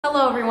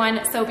Hello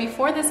everyone, so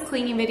before this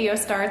cleaning video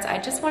starts, I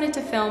just wanted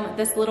to film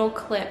this little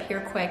clip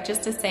here quick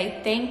just to say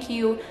thank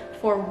you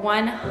for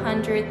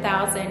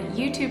 100,000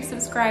 YouTube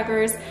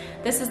subscribers.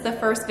 This is the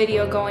first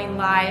video going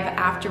live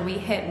after we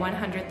hit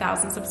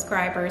 100,000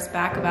 subscribers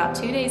back about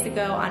 2 days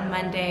ago on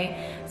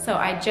Monday. So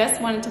I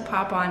just wanted to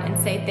pop on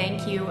and say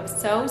thank you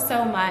so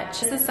much.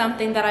 This is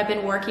something that I've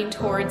been working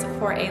towards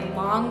for a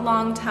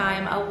long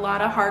time. A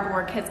lot of hard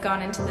work has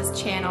gone into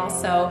this channel,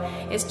 so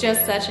it's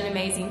just such an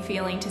amazing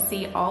feeling to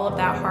see all of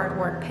that hard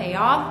work pay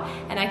off,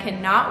 and I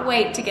cannot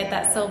wait to get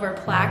that silver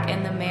plaque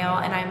in the mail,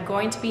 and I'm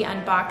going to be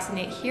unboxing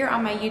it here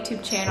on my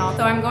YouTube channel.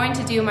 So I'm going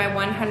to do my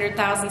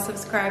 100,000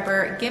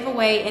 subscriber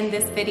giveaway in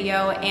this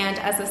video, and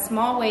as a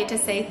small way to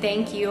say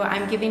thank you,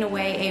 I'm giving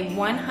away a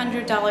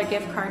 $100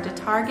 gift card to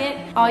Target.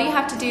 All you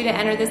have to do to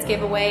enter this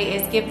giveaway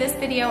is give this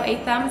video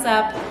a thumbs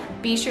up,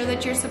 be sure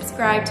that you're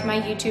subscribed to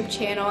my YouTube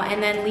channel,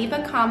 and then leave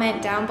a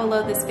comment down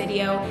below this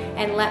video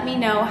and let me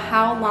know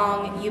how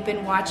long you've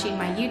been watching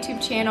my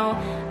YouTube channel.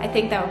 I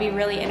think that would be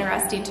really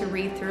interesting to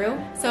read through.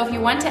 So if you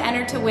want to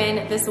enter to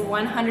win this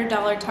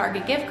 $100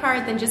 Target gift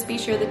card, then just be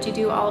sure that you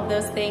do all of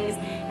those things.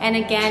 And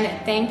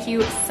again, thank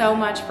you so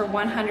much for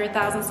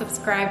 100,000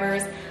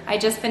 subscribers. I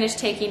just finished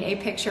taking a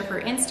picture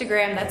for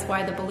Instagram, that's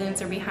why the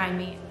balloons are behind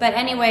me. But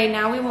anyway,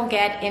 now we will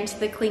get into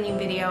the cleaning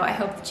video. I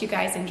hope that you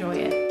guys enjoy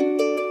it.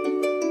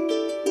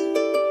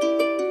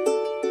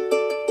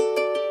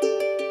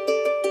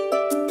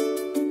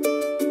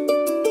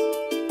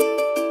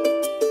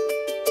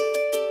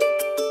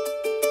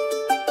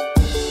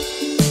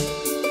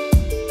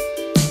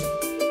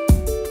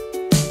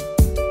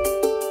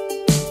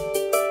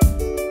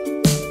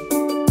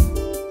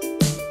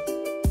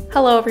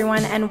 Hello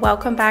everyone, and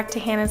welcome back to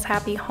Hannah's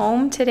Happy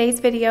Home. Today's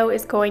video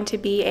is going to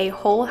be a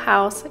whole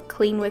house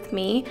clean with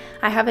me.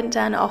 I haven't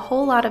done a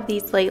whole lot of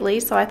these lately,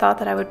 so I thought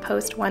that I would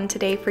post one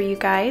today for you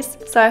guys.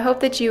 So I hope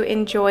that you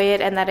enjoy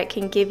it and that it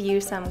can give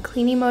you some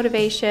cleaning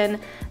motivation.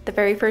 The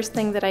very first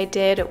thing that I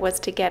did was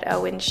to get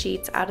Owen's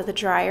sheets out of the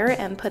dryer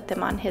and put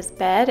them on his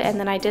bed, and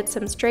then I did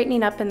some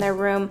straightening up in their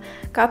room,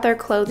 got their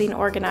clothing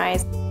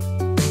organized.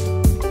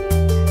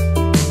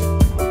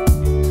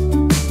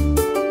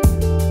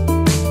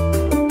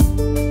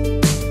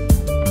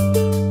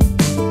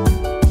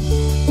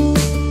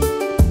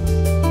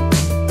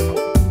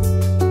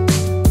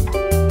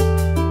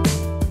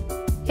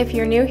 If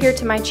you're new here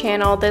to my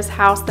channel, this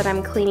house that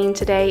I'm cleaning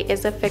today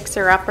is a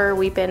fixer-upper.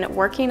 We've been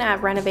working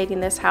at renovating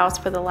this house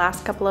for the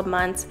last couple of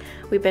months.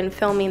 We've been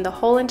filming the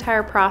whole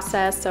entire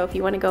process, so if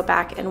you want to go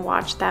back and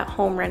watch that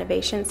home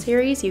renovation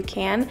series, you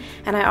can.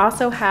 And I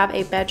also have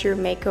a bedroom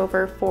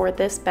makeover for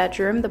this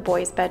bedroom, the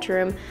boys'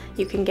 bedroom.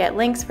 You can get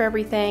links for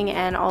everything,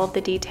 and all of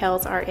the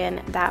details are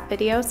in that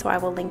video, so I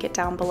will link it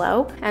down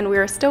below. And we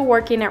are still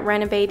working at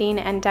renovating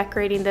and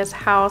decorating this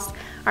house.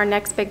 Our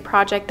next big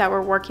project that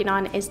we're working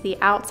on is the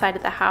outside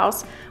of the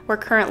house. We're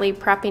currently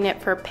prepping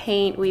it for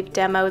paint. We've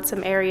demoed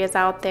some areas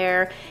out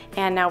there,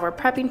 and now we're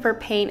prepping for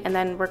paint, and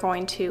then we're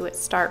going to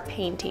start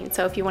painting.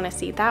 So if you want to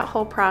see that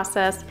whole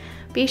process,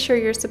 be sure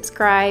you're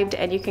subscribed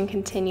and you can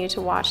continue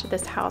to watch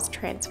this house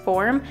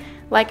transform.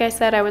 Like I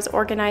said, I was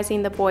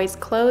organizing the boys'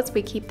 clothes.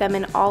 We keep them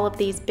in all of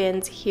these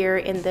bins here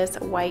in this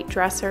white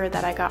dresser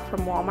that I got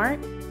from Walmart.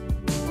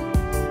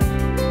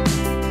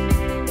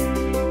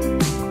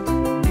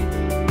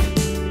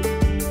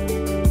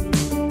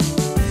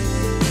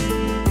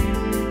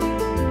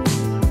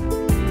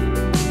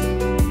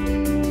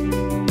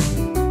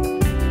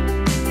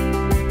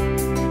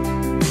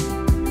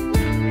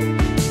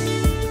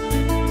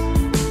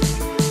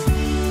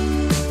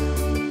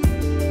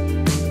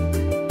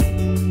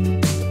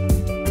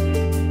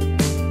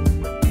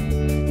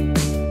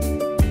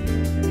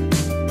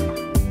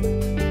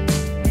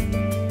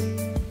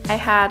 I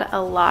had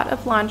a lot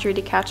of laundry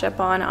to catch up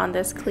on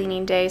this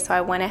cleaning day, so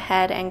I went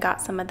ahead and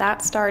got some of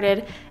that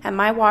started. And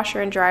my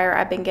washer and dryer,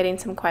 I've been getting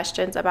some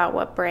questions about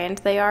what brand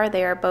they are.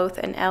 They are both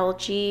an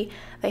LG.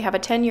 They have a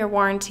 10-year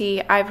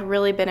warranty. I've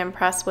really been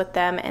impressed with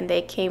them, and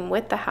they came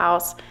with the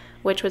house,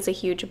 which was a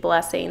huge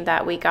blessing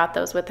that we got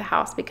those with the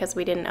house because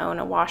we didn't own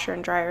a washer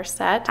and dryer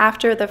set.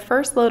 After the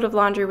first load of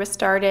laundry was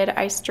started,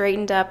 I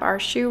straightened up our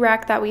shoe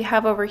rack that we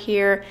have over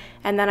here,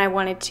 and then I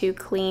wanted to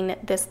clean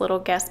this little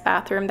guest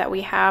bathroom that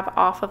we have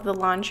off of the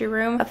laundry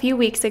room. A few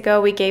weeks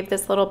ago, we gave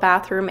this little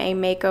bathroom a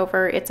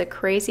makeover. It's a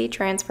crazy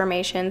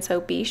transformation,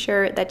 so be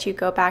sure that you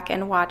go back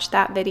and watch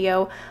that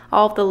video.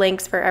 All of the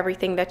links for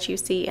everything that you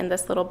see in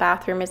this little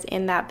bathroom is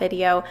in that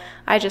video.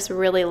 I just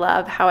really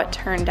love how it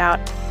turned out.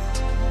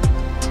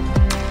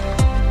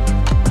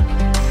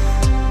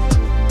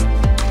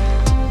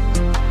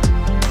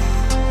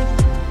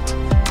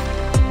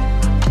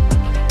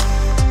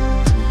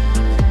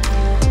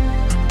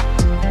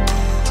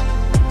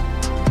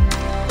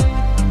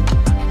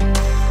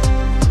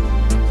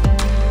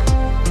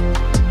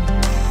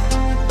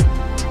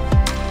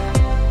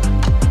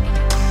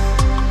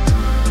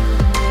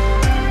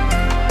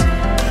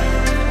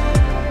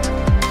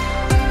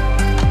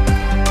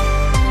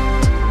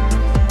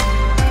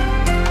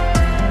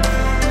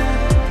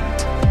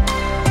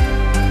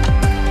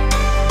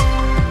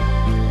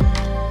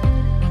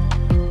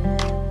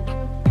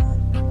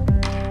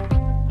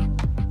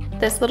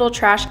 This little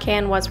trash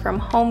can was from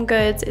Home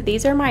Goods.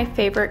 These are my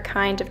favorite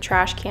kind of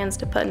trash cans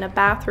to put in a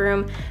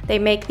bathroom. They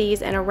make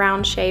these in a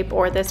round shape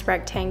or this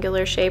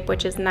rectangular shape,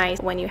 which is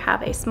nice. When you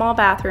have a small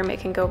bathroom,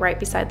 it can go right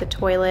beside the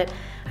toilet.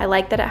 I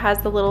like that it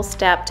has the little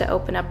step to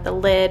open up the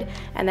lid,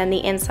 and then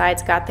the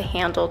inside's got the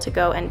handle to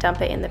go and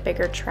dump it in the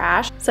bigger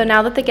trash. So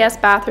now that the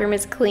guest bathroom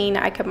is clean,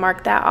 I could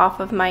mark that off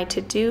of my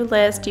to-do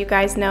list. You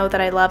guys know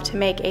that I love to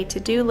make a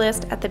to-do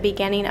list at the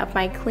beginning of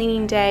my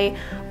cleaning day.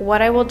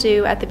 What I will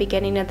do at the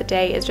beginning of the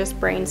day is just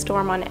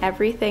brainstorm on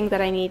everything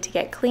that I need to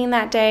get clean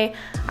that day.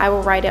 I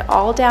will write it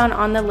all down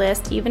on the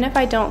list. Even if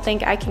I don't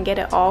think I can get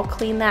it all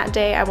clean that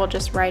day, I will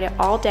just write it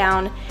all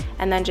down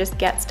and then just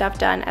get stuff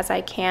done as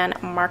I can,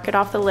 mark it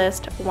off the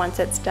list once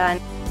it's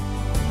done.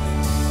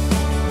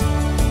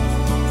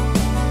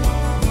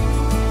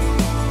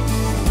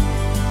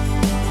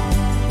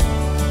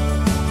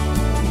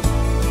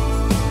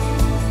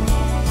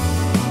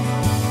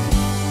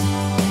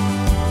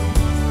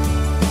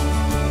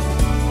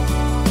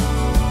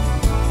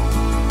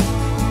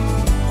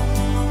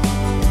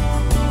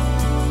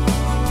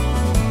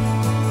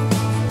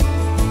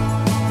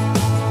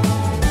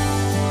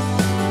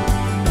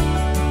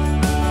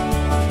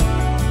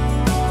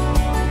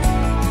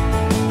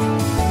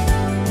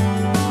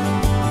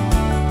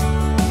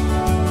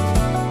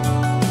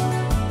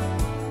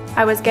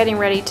 I was getting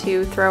ready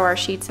to throw our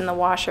sheets in the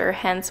washer,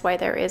 hence why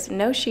there is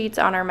no sheets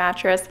on our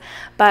mattress,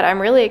 but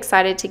I'm really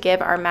excited to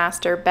give our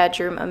master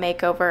bedroom a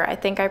makeover. I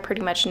think I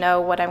pretty much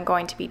know what I'm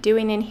going to be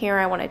doing in here.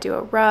 I want to do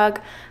a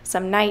rug,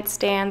 some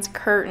nightstands,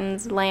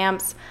 curtains,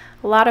 lamps,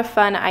 a lot of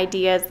fun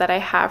ideas that I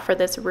have for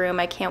this room.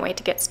 I can't wait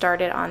to get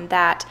started on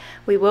that.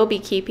 We will be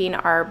keeping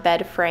our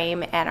bed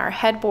frame and our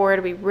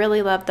headboard. We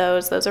really love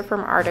those. Those are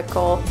from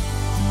Article.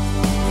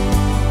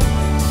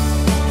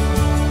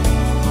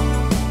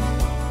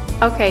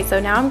 Okay, so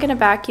now I'm gonna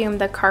vacuum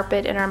the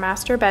carpet in our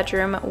master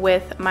bedroom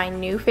with my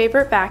new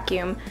favorite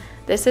vacuum.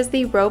 This is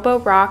the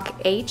Roborock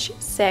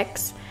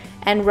H6,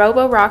 and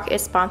Roborock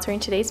is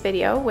sponsoring today's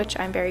video, which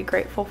I'm very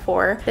grateful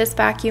for. This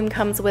vacuum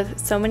comes with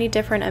so many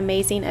different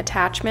amazing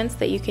attachments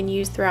that you can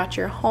use throughout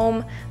your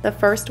home. The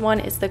first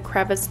one is the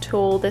crevice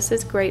tool. This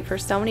is great for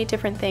so many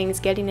different things,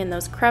 getting in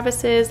those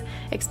crevices,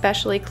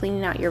 especially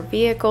cleaning out your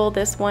vehicle.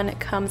 This one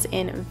comes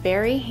in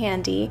very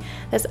handy.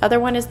 This other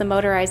one is the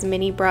motorized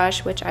mini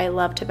brush, which I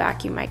love to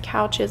vacuum my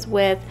couches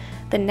with.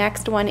 The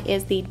next one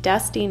is the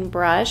dusting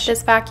brush.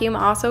 This vacuum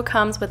also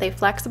comes with a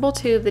flexible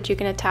tube that you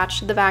can attach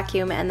to the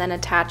vacuum and then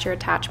attach your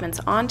attachments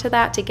onto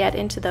that to get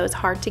into those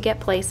hard to get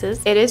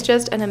places. It is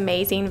just an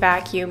amazing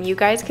vacuum. You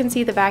guys can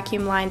see the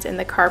vacuum lines in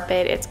the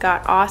carpet. It's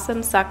got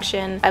awesome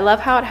suction. I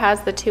love how it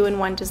has the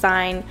 2-in-1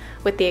 design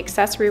with the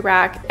accessory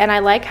rack, and I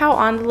like how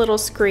on the little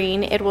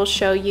screen it will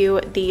show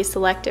you the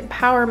selected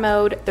power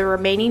mode, the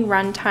remaining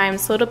run time,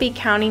 so it'll be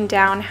counting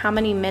down how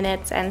many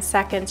minutes and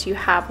seconds you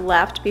have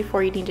left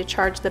before you need to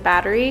charge the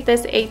battery.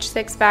 This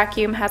H6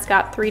 vacuum has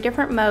got 3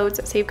 different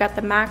modes, so you've got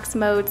the max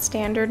mode,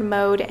 standard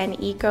mode, and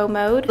eco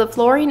mode. The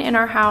flooring in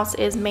our house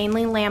is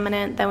mainly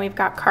laminate, then we've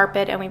got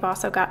carpet, and we've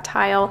also got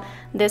tile.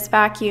 This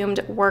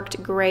vacuumed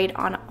worked great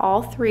on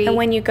all 3. And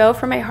when you go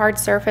from a hard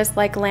surface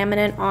like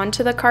laminate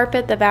onto the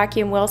carpet, the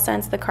vacuum will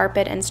sense the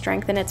carpet and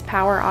strengthen its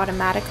power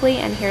automatically,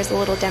 and here's a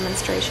little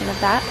demonstration of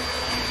that.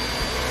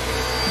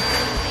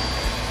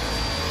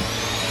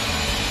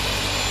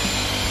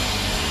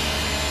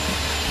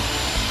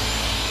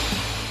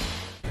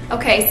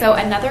 Okay, so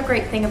another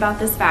great thing about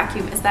this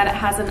vacuum is that it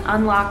has an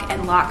unlock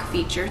and lock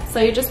feature. So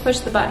you just push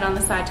the button on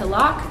the side to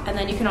lock, and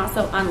then you can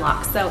also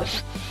unlock. So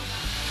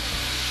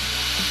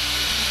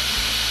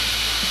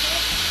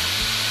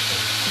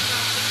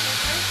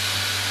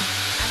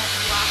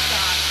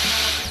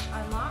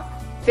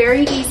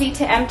very easy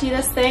to empty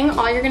this thing.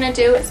 All you're gonna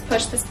do is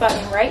push this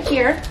button right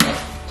here,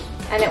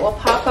 and it will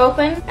pop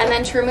open. And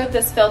then to remove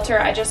this filter,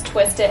 I just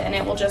twist it and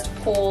it will just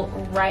pull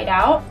right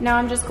out. Now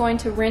I'm just going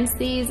to rinse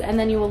these, and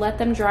then you will let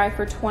them dry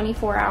for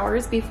 24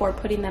 hours before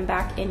putting them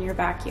back in your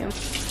vacuum.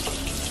 This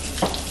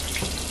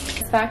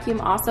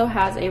vacuum also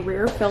has a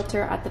rear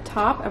filter at the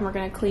top, and we're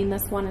gonna clean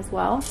this one as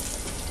well.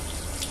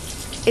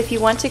 If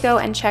you want to go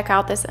and check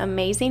out this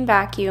amazing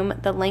vacuum,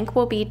 the link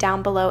will be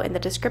down below in the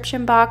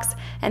description box.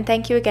 And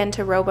thank you again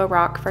to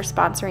Roborock for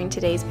sponsoring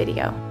today's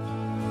video.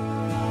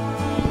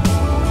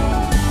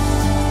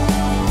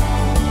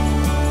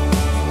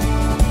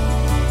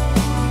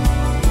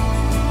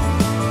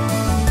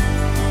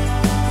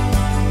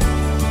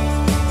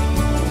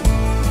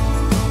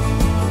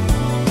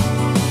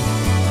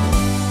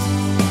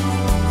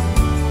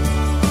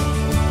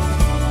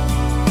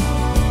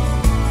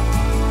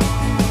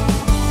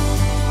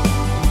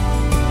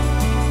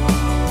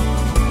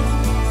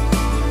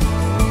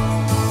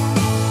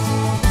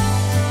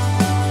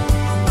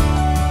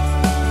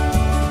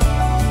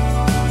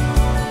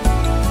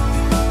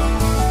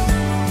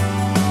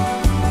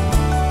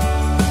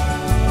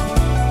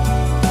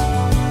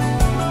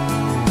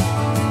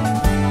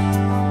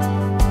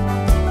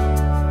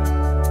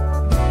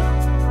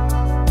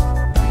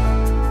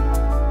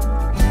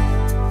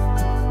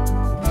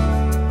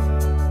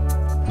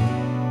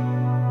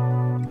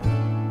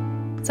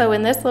 So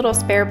in this little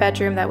spare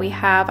bedroom that we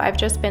have, I've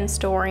just been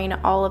storing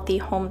all of the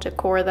home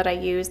decor that I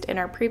used in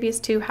our previous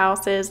 2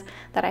 houses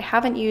that I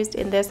haven't used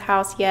in this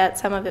house yet.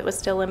 Some of it was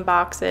still in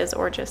boxes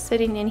or just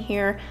sitting in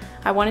here.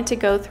 I wanted to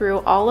go through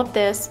all of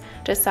this,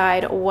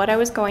 decide what I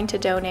was going to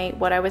donate,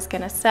 what I was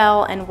going to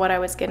sell, and what I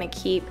was going to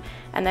keep.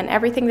 And then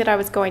everything that I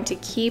was going to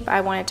keep,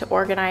 I wanted to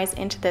organize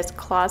into this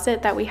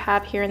closet that we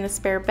have here in the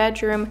spare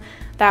bedroom.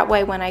 That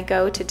way when I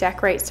go to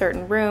decorate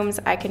certain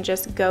rooms, I can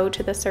just go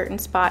to the certain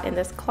spot in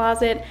this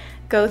closet,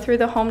 go through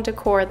the home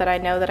decor that I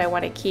know that I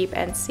want to keep,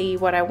 and see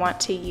what I want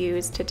to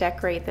use to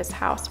decorate this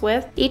house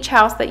with. Each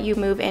house that you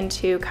move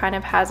into kind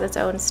of has its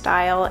own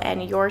style,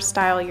 and your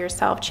style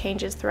yourself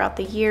changes throughout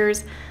the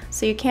years.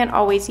 So you can't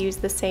always use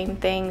the same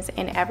things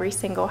in every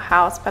single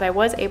house, but I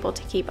was able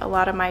to keep a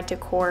lot of my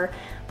decor,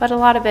 but a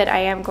lot of it I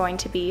am going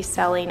to be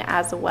selling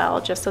as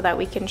well, just so that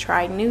we can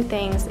try new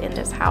things in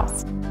this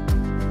house.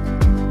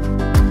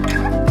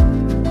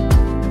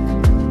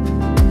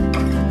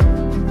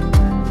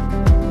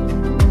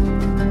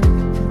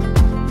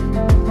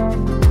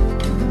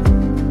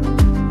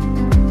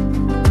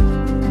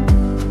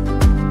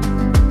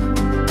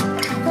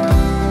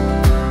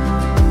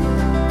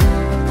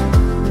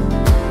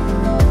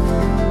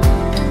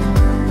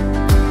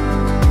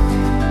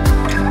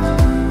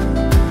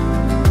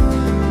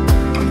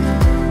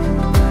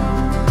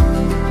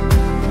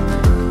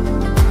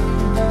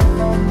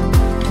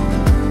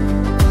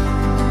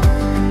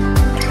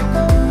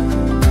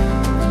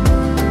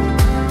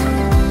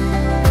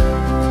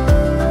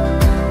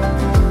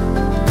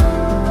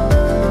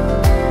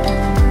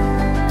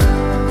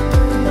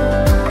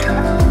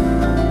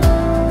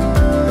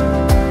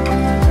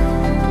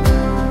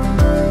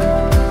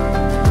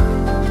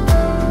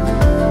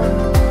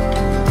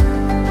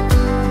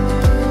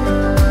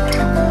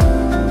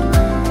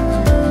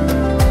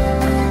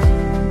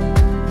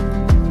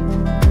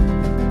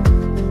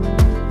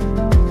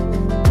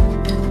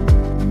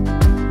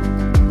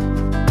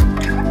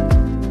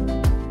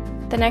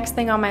 The next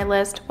thing on my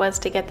list was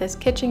to get this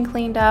kitchen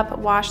cleaned up,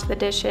 wash the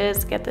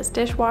dishes, get this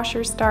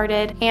dishwasher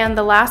started, and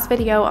the last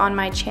video on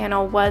my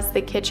channel was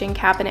the kitchen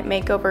cabinet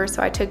makeover,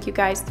 so I took you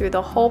guys through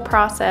the whole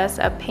process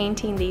of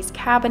painting these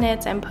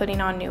cabinets and putting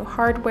on new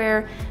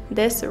hardware.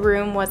 This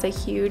room was a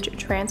huge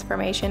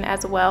transformation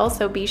as well,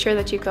 so be sure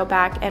that you go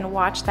back and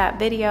watch that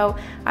video.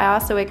 I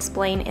also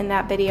explain in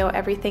that video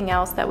everything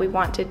else that we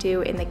want to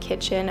do in the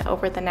kitchen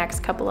over the next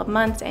couple of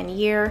months and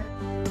year.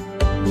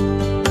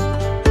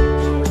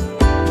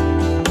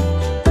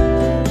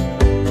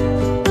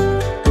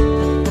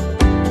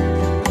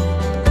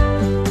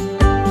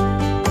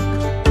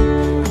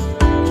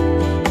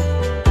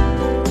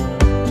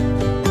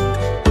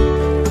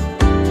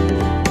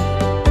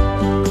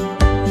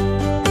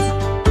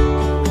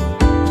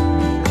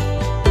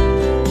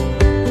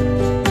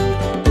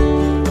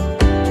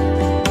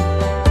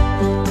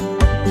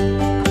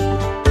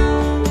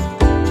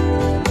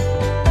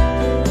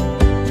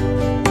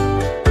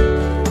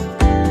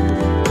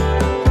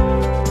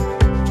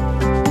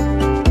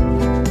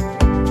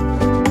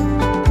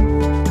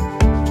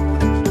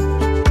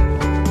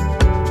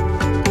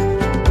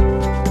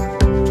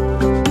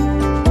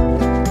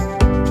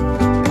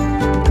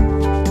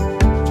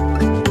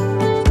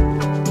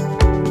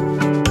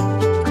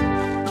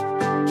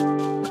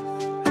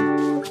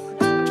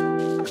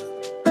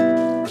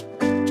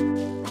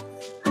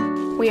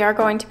 We are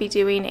going to be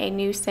doing a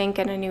new sink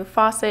and a new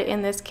faucet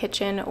in this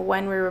kitchen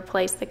when we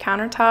replace the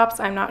countertops.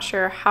 I'm not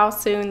sure how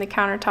soon the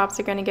countertops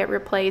are going to get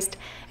replaced.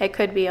 It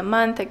could be a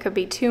month, it could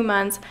be 2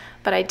 months,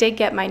 but I did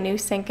get my new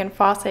sink and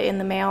faucet in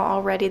the mail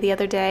already the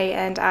other day,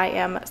 and I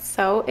am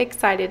so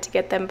excited to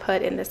get them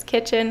put in this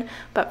kitchen,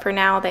 but for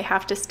now they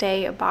have to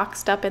stay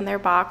boxed up in their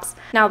box.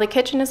 Now the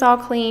kitchen is all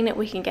clean,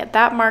 we can get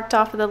that marked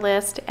off of the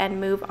list and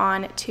move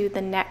on to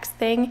the next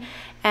thing.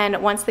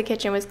 And once the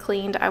kitchen was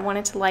cleaned, I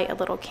wanted to light a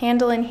little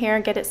candle in here,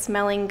 get it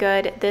smelling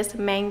good. This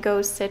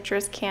mango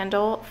citrus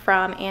candle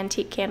from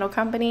Antique Candle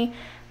Company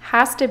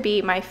has to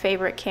be my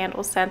favorite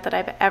candle scent that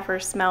I've ever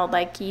smelled.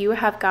 Like, you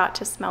have got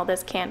to smell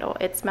this candle.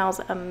 It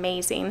smells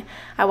amazing.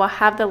 I will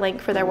have the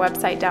link for their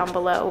website down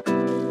below.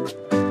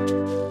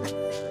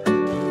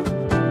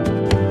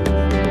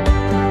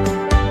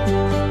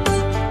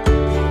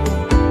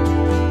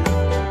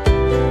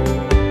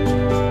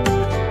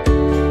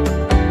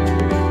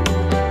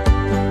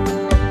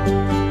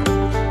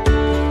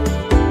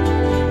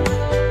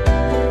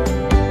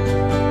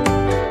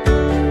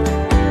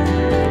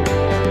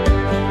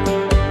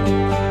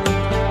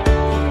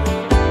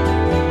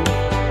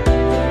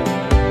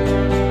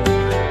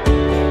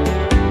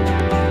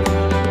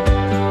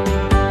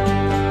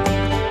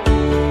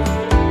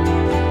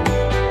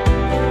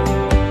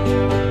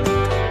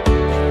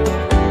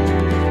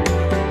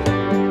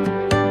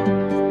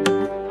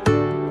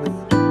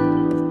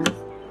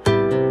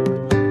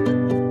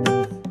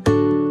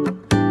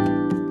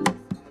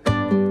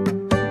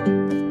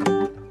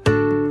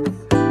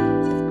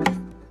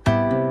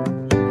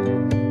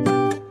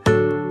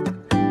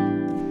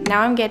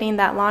 getting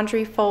that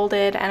laundry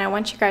folded, and I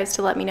want you guys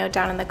to let me know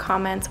down in the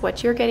comments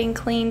what you're getting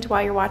cleaned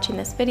while you're watching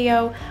this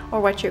video,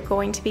 or what you're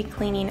going to be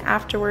cleaning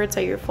afterwards.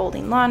 Are you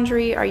folding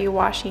laundry? Are you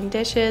washing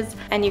dishes?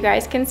 And you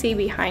guys can see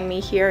behind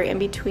me here, in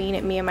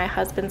between me and my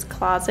husband's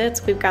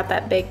closets, we've got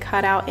that big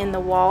cutout in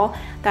the wall.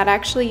 That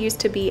actually used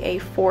to be a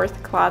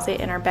fourth closet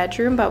in our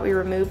bedroom, but we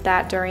removed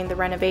that during the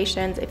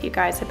renovations. If you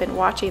guys have been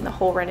watching the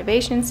whole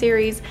renovation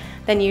series,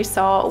 then you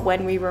saw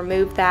when we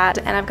removed that.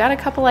 And I've got a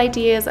couple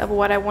ideas of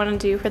what I want to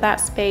do for that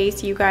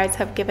space. You guys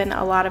have given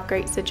a lot of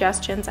great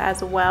suggestions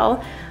as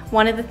well.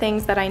 One of the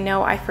things that I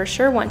know I for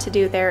sure want to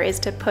do there is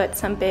to put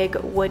some big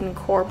wooden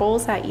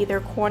corbels at either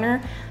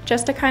corner,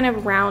 just to kind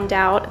of round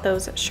out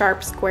those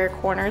sharp square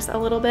corners a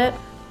little bit.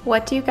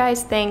 What do you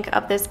guys think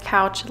of this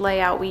couch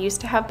layout? We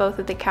used to have both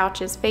of the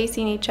couches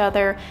facing each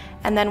other,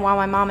 and then while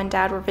my mom and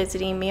dad were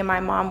visiting, me and my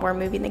mom were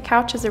moving the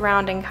couches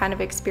around and kind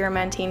of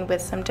experimenting with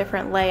some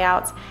different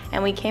layouts,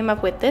 and we came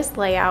up with this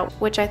layout,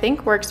 which I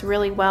think works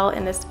really well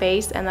in the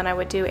space. And then I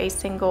would do a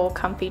single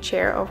comfy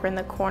chair over in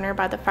the corner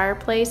by the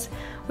fireplace.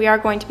 We are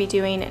going to be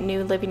doing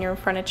new living room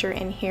furniture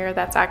in here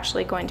that's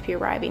actually going to be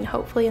arriving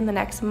hopefully in the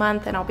next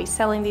month, and I'll be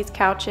selling these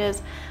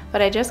couches,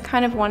 but I just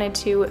kind of wanted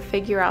to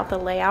figure out the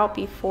layout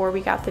before we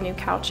got the new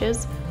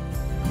couches.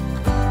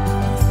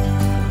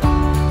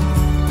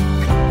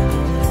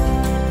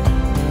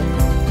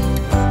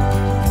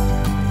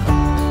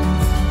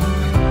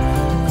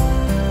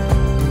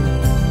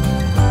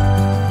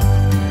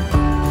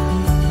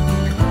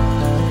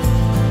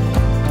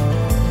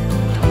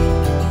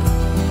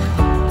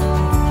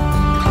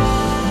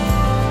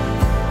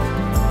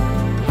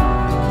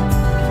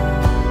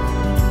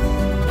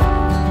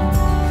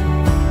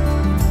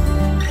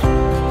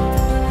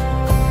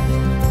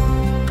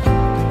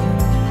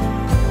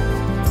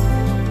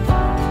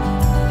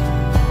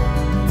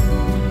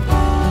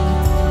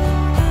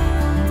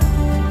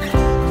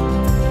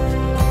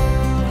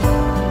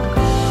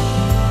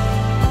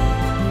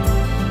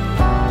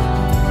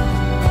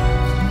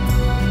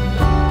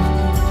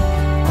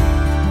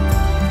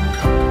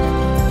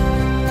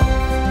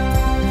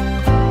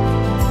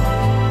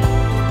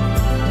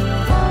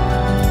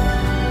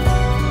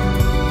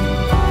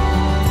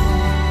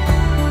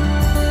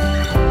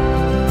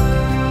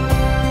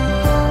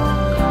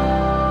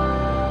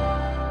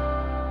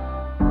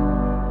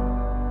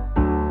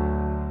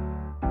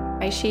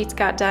 Sheets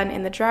got done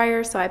in the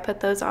dryer, so I put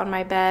those on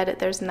my bed.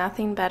 There's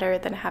nothing better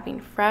than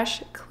having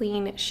fresh,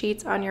 clean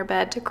sheets on your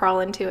bed to crawl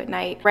into at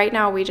night. Right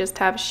now we just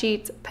have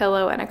sheets,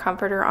 pillow, and a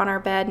comforter on our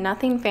bed.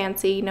 Nothing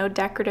fancy, no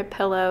decorative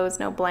pillows,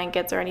 no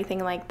blankets or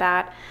anything like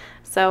that.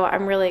 So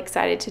I'm really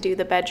excited to do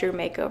the bedroom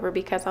makeover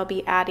because I'll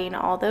be adding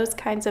all those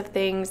kinds of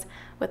things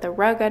with a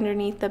rug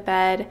underneath the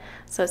bed.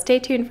 So stay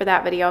tuned for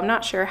that video. I'm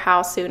not sure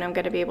how soon I'm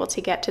going to be able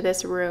to get to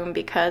this room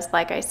because,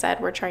 like I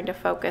said, we're trying to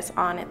focus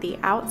on the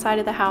outside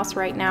of the house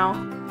right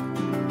now.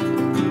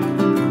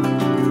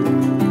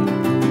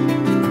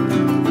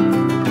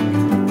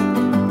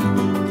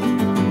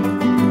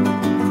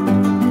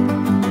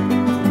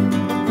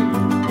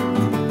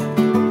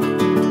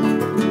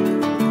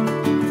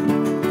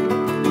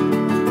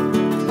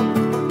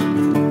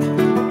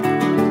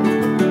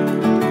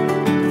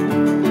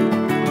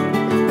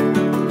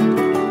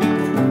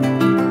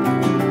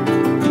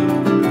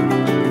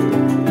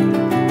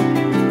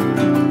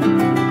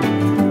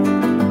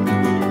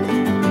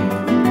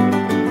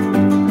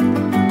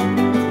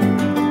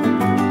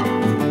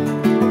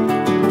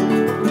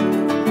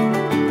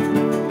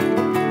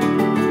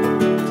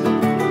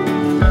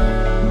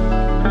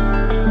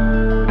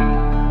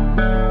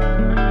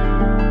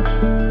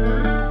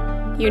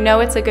 You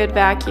know it's a good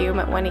vacuum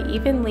when it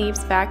even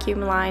leaves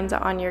vacuum lines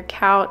on your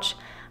couch.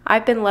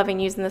 I've been loving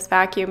using this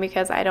vacuum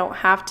because I don't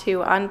have to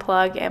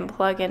unplug and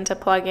plug into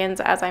plugins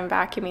as I'm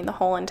vacuuming the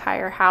whole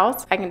entire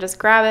house. I can just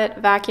grab it,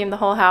 vacuum the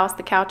whole house,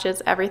 the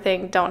couches,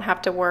 everything. Don't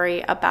have to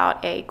worry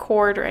about a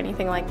cord or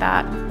anything like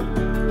that.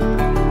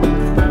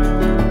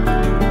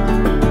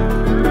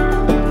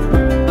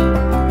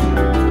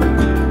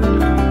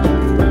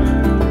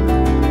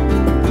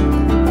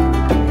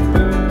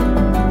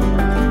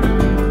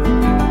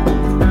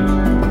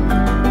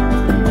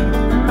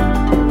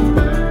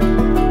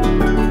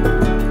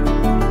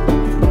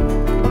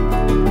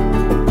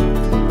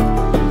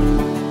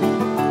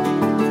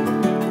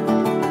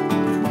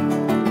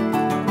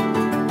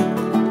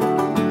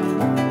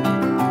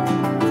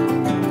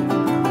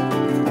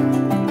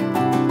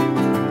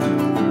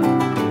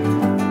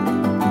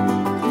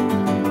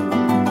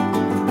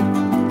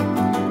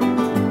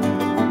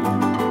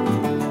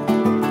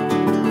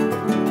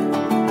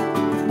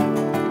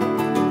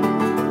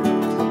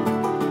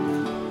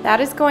 That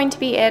is going to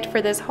be it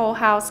for this whole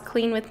house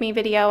clean with me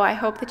video. I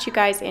hope that you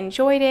guys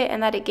enjoyed it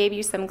and that it gave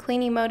you some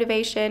cleaning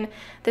motivation.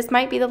 This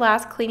might be the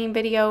last cleaning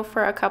video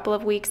for a couple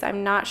of weeks.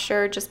 I'm not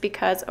sure, just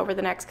because over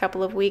the next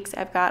couple of weeks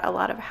I've got a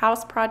lot of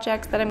house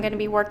projects that I'm going to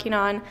be working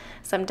on,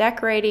 some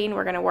decorating.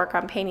 We're going to work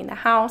on painting the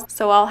house.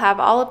 So I'll have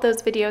all of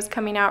those videos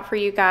coming out for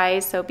you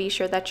guys. So be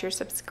sure that you're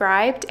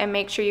subscribed and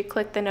make sure you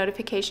click the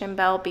notification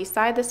bell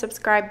beside the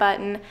subscribe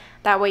button.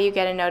 That way you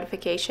get a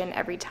notification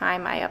every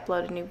time I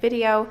upload a new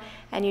video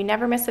and you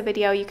never miss a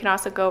video. You can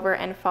also go over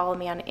and follow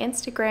me on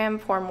Instagram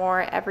for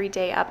more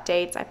everyday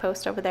updates. I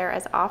post over there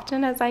as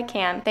often as I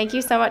can. Thank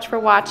you so much for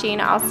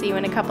watching. I'll see you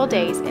in a couple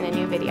days in a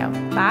new video.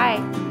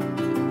 Bye.